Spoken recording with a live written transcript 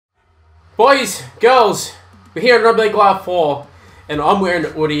Boys, girls, we're here in Rugby League Live 4, and I'm wearing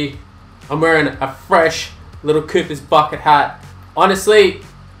an hoodie. I'm wearing a fresh little Cooper's bucket hat. Honestly,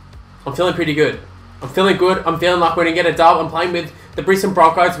 I'm feeling pretty good. I'm feeling good. I'm feeling like we're going to get a dub. I'm playing with the Brisbane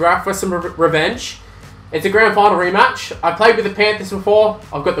Broncos. We're out for some revenge. It's a grand final rematch. I played with the Panthers before.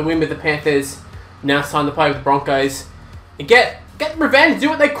 I've got the win with the Panthers. Now it's time to play with the Broncos and get revenge. Do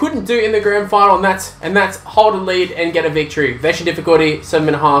what they couldn't do in the grand final, and that's hold a lead and get a victory. Veteran difficulty,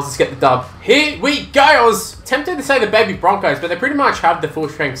 7-minute halves. Let's get the dub. Here we go. I was tempted to say the baby Broncos, but they pretty much have the full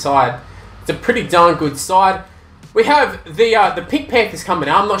strength side. It's a pretty darn good side. We have the Pink Panthers coming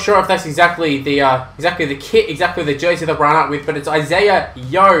out. I'm not sure if that's exactly the kit, exactly the jersey they'll run out with, but it's Isaiah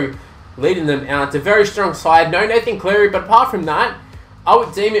Yeo leading them out. It's a very strong side. No Nathan Cleary, but apart from that, I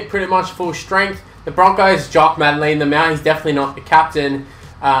would deem it pretty much full strength. The Broncos, Jock Madden leading them out. He's definitely not the captain,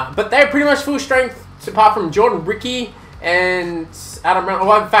 but they're pretty much full strength apart from Jordan Ricky and Adam Brown.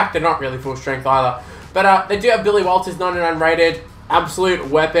 Well, in fact, they're not really full strength either. But they do have Billy Walters, 99 rated. Absolute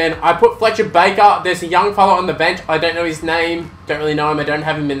weapon. I put Fletcher Baker. There's a young fellow on the bench. I don't know his name. Don't really know him. I don't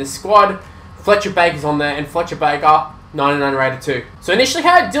have him in the squad. Fletcher Baker's on there, and Fletcher Baker, 99 rated too. So initially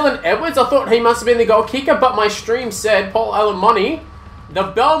had Dylan Edwards. I thought he must have been the goal kicker, but my stream said Paul Alamoni, the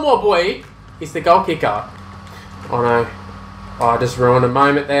Belmore boy, is the goal kicker. Oh no. Oh, I just ruined a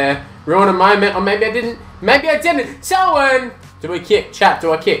moment there. Ruined a moment. Or maybe I didn't. Maybe I didn't. Someone! Do we kick? Chat,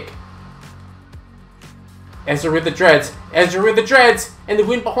 do I kick? Ezra with the dreads. Ezra with the dreads. And the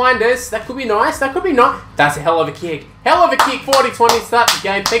wind behind us. That could be nice. That could be nice. That's a hell of a kick. Hell of a kick. 40-20 start the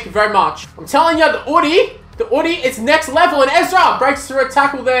game. Thank you very much. I'm telling you, the Audi is next level. And Ezra breaks through a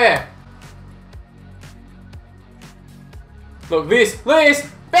tackle there. Look, this.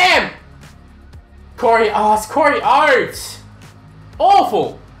 Bam! Corey. Oh, it's Corey Oates.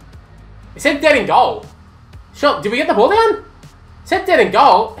 Awful. It said dead in goal. Sure. Did we get the ball down? It said dead in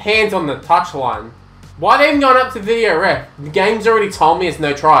goal. Hands on the touchline. Why are they even going up to video ref? The game's already told me it's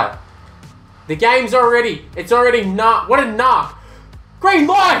no try. The game's already... It's already not... What a knock. Green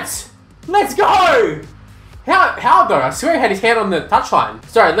lights! Let's go! How though? I swear he had his hand on the touchline.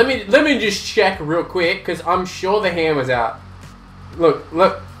 Sorry, let me just check real quick, because I'm sure the hand was out. Look.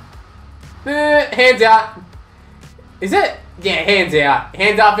 Hands out. Is it? Yeah, hands out.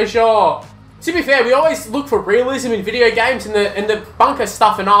 Hands out for sure. To be fair, we always look for realism in video games, and the bunker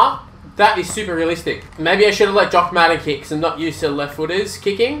stuffing up. That is super realistic. Maybe I should have let Jock Madden kick, because I'm not used to left footers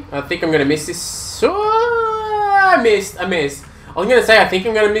kicking. I think I'm going to miss this. Oh, I missed. I was going to say I think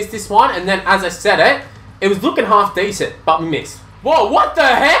I'm going to miss this one, and then as I said it, it was looking half decent, but we missed. Whoa, what the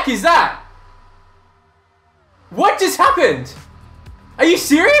heck is that? What just happened? Are you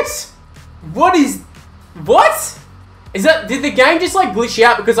serious? What? Is that, did the game just like glitch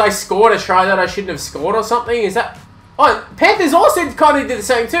out because I scored a try that I shouldn't have scored or something? Is that... Oh, Panthers also kind of did the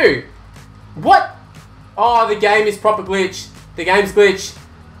same too. What? Oh, the game is proper glitched. The game's glitched.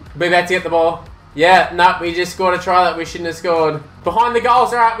 We're about to get the ball. Yeah, no, we just scored a try that we shouldn't have scored. Behind the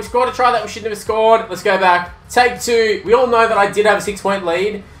goals, alright, we scored a try that we shouldn't have scored. Let's go back. Take two. We all know that I did have a 6-point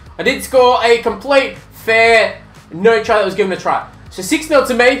lead. I did score a complete, fair, no try that was given a try. So 6-0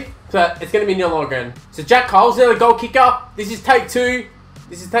 to me, but it's going to be 0 again. So Jack Cole's now the goal kicker. This is take two.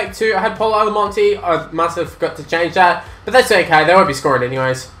 I had Paul Alamonte. I must have forgot to change that. But that's okay. They won't be scoring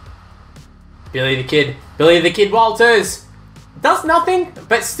anyways. Billy the Kid Walters. Does nothing,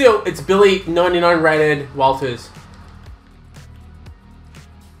 but still, it's Billy, 99 rated Walters.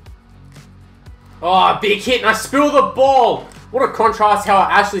 Oh, big hit, and I spill the ball. What a contrast how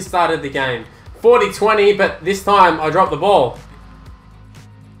I actually started the game. 40-20, but this time I dropped the ball.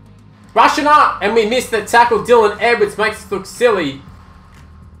 Rushing up, and we missed the tackle. Dylan Edwards makes us look silly.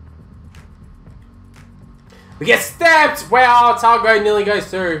 We get stabbed! Wow, Targo nearly goes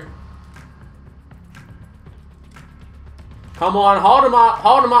through. Come on, hold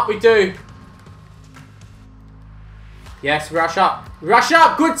him up, we do. Yes, rush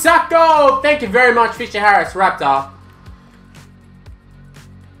up, good tackle! Thank you very much, Fisher Harris, wrapped up.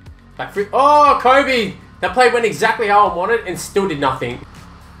 Oh, Kobe! That play went exactly how I wanted and still did nothing.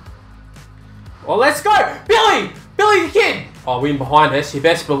 Well, let's go! Billy the Kid! Oh, win behind us, you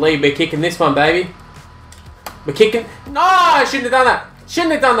best believe we're kicking this one, baby. We're kicking... No, I shouldn't have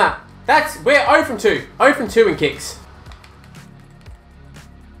done that. We're 0 from 2. 0 from 2 in kicks.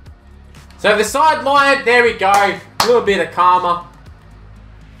 So the sideline, there we go. A little bit of karma.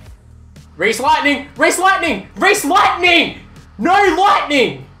 Reese Lightning! No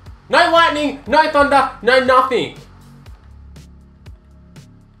lightning! No thunder, no nothing.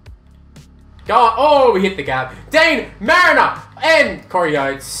 Go on. Oh, we hit the gap. Dane Mariner and Corey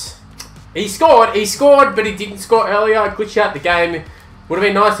Oates. He scored, but he didn't score earlier. I glitched out the game. Would have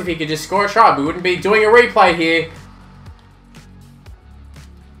been nice if he could just score a try. We wouldn't be doing a replay here.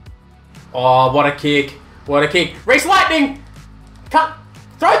 Oh, what a kick. What a kick. Reese Lightning! Cut.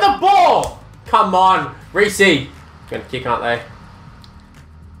 Throw the ball! Come on. Reese. Gonna kick, aren't they?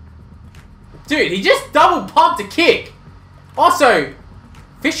 Dude, he just double pumped a kick. Also,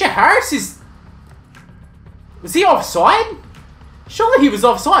 Fisher Harris is... Was he offside? Surely he was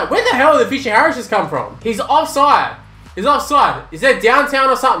offside. Where the hell did Fisher Harris just come from? He's offside. He's offside. Is that downtown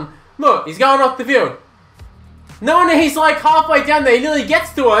or something? Look, he's going off the field. No wonder he's like halfway down there. He nearly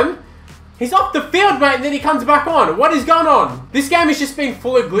gets to him. He's off the field, mate, and then he comes back on. What is going on? This game has just been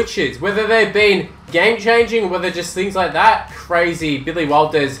full of glitches. Whether they've been game-changing or whether just things like that. Crazy. Billy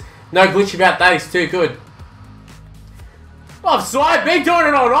Walters. No glitch about that. He's too good. Offside. Been doing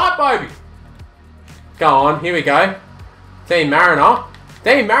it all night, baby. Go on. Here we go. Dean Mariner.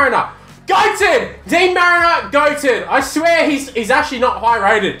 Dean Mariner. Goated! Dean Mariner, goated. I swear he's actually not high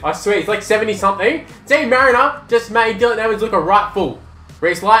rated. I swear, he's like 70-something. Dean Mariner just made Dylan Evans look a right fool.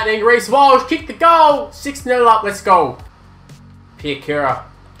 Reese Lightning, Reese Walsh, kick the goal. 6-0 up, let's go. Piakura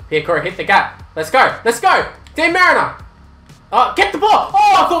hit the gap. Let's go, let's go. Dean Mariner. Get the ball.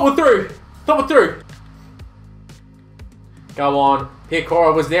 Oh, I thought we're through. Thought we're through. Go on.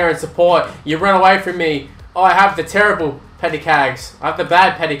 Piakura was there in support. You run away from me. Oh, I have the terrible Petticags. I have the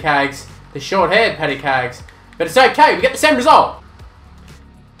bad Petticags. The short-haired Petticags. But it's okay. We get the same result.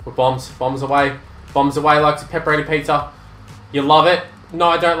 With bombs. Bombs away. Bombs away like a pepperoni pizza. You love it? No,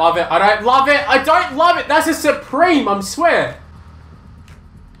 I don't love it. I don't love it. I don't love it. That's a supreme. I swear.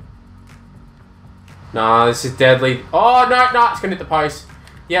 No, this is deadly. Oh, no. It's going to hit the post.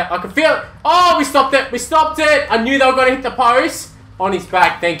 Yeah, I can feel it. Oh, we stopped it. We stopped it. I knew they were going to hit the post. On his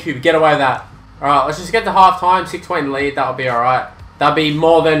back. Thank you. Get away with that. Alright, let's just get to half-time. 6-point lead. That'll be alright. That'll be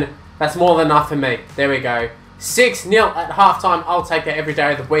more than... That's more than enough for me. There we go. 6-0 at half-time. I'll take that every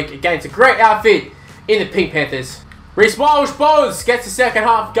day of the week against a great outfit in the Pink Panthers. Reese Walsh, Boz gets the second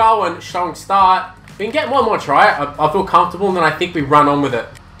half going. Strong start. We can get one more try. I feel comfortable and then I think we run on with it.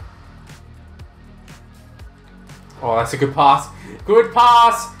 Oh, that's a good pass. Good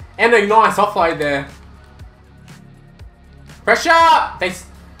pass. And a nice offload there. Pressure! How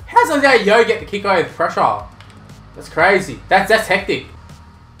does that Yo get the kick over with pressure? That's crazy. That's hectic.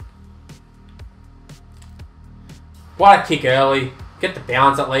 What a kick early. Get the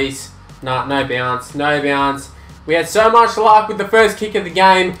bounce at least. No bounce. No bounce. We had so much luck with the first kick of the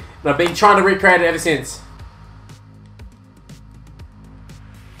game, and I've been trying to recreate it ever since.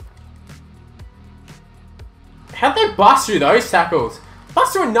 How'd they bust through those tackles?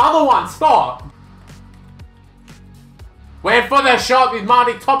 Bust through another one. Stop. Went for the shot with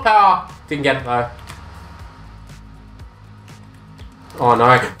Marty top power. Didn't get it though. Oh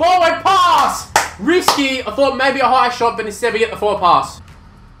no. Forward pass! Risky. I thought maybe a high shot, but instead we get the forward pass.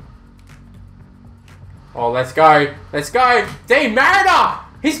 Oh, let's go. Let's go. Dean Mariner!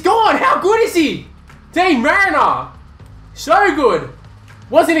 He's gone! How good is he? Dean Mariner! So good.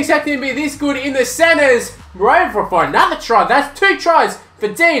 Wasn't expecting to be this good in the centres. We're over for another try. That's 2 tries for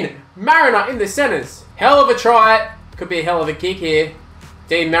Dean Mariner in the centres. Hell of a try. Could be a hell of a kick here.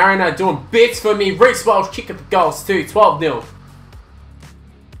 Dean Mariner doing bits for me. Reese Walsh kick at the goals too. 12-0.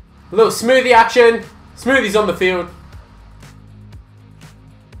 A little smoothie action. Smoothies on the field.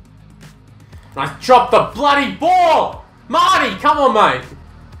 Nice drop the bloody ball. Marty, come on, mate.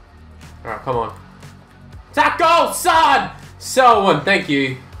 Alright, come on. Tap goal, son. So on, thank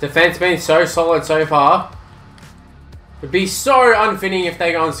you. Defense been so solid so far. It'd be so unfitting if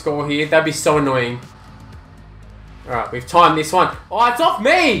they go and score here. That'd be so annoying. Alright, we've timed this one. Oh, it's off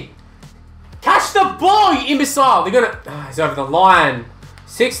me! Catch the ball, you imbecile! They're gonna... Oh, he's over the line.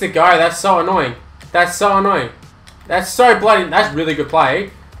 6 to go. That's so annoying. That's so annoying. That's so bloody... That's really good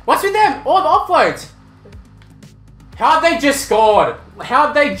play. What's with them? All the offloads. How'd they just scored?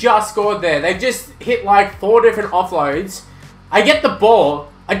 How'd they just scored there? They just hit like 4 different offloads. I get the ball.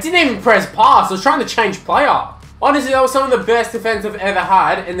 I didn't even press pass. I was trying to change player. Honestly, that was some of the best defense I've ever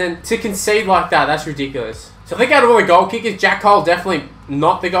had. And then to concede like that, that's ridiculous. So I think out of all the goal kickers, Jack Cole definitely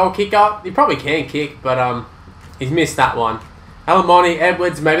not the goal kicker. He probably can kick, but he's missed that one. Alamoni,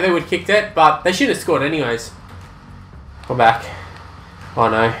 Edwards, maybe they would have kicked it, but they should have scored anyways. Come back. Oh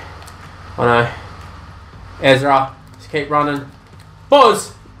no. Oh no. Ezra, just keep running.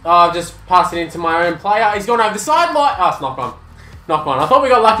 Buzz! Oh, just pass it into my own player. He's gone over the sideline. Oh, it's knock on. Knock on. I thought we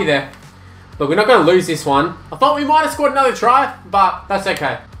got lucky there. Look, we're not going to lose this one. I thought we might have scored another try, but that's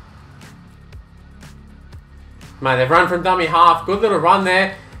okay. Man, they've run from dummy half. Good little run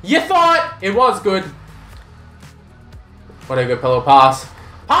there. You thought it was good. What a good pillow pass.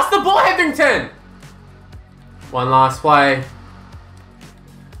 Pass the ball, Hetherington! One last play.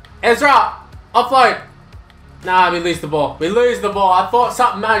 Ezra, offload. Nah, we lose the ball. We lose the ball. I thought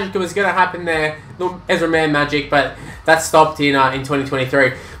something magic was going to happen there. The Ezra Man magic, but that stopped in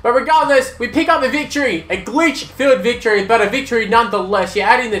 2023. But regardless, we pick up the victory. A glitch-filled victory, but a victory nonetheless. You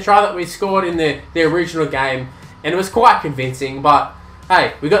add in the try that we scored in the original game, and it was quite convincing. But,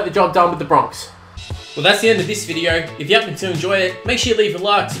 hey, we got the job done with the Bronx. Well, that's the end of this video. If you happen to enjoy it, make sure you leave a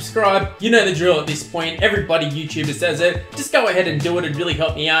like, subscribe. You know the drill at this point. Everybody YouTuber says it. Just go ahead and do it. It'd really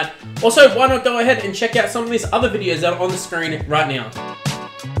help me out. Also, why not go ahead and check out some of these other videos that are on the screen right now.